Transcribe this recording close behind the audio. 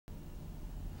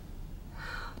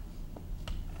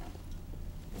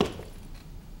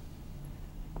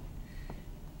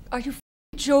Are you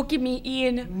joking me,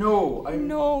 Ian? No,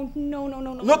 No.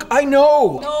 Look, I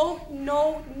know!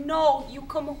 No. You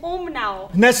come home now.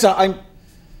 Nessa, I'm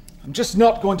just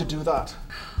not going to do that.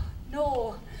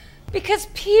 No. Because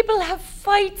people have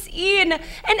fights, Ian,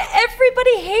 and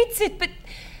everybody hates it, but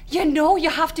you know you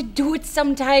have to do it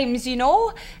sometimes, you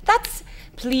know?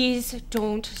 Please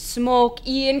don't smoke,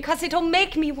 Ian, because it'll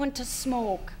make me want to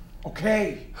smoke.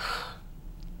 Okay.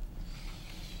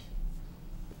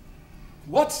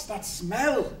 What's that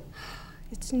smell?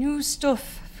 It's new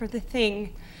stuff for the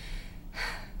thing.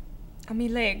 On me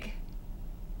leg.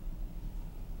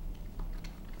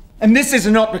 And this is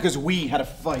not because we had a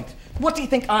fight. What do you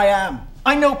think I am?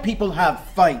 I know people have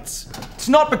fights. It's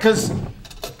not because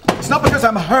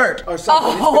I'm hurt or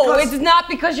something. Oh, it's not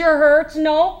because you're hurt,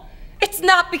 no? It's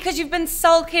not because you've been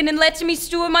sulking and letting me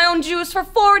stew in my own juice for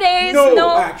 4 days,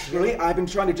 no? Actually, I've been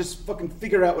trying to just fucking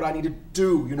figure out what I need to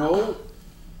do, you know?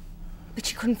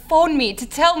 But you couldn't phone me to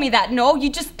tell me that, no? You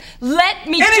just let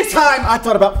me Anytime I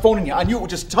thought about phoning you, I knew it would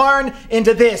just turn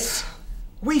into this.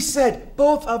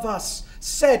 Both of us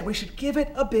said we should give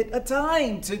it a bit of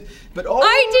time to, but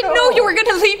I didn't know you were going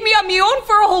to leave me on my own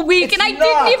for a whole week, and I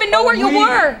didn't even know where you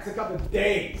were. It's a couple of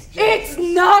days. It's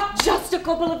not just a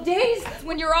couple of days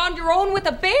when you're on your own with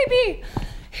a baby.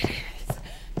 It's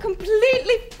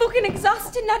completely fucking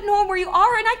exhausting not knowing where you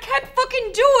are, and I can't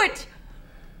fucking do it.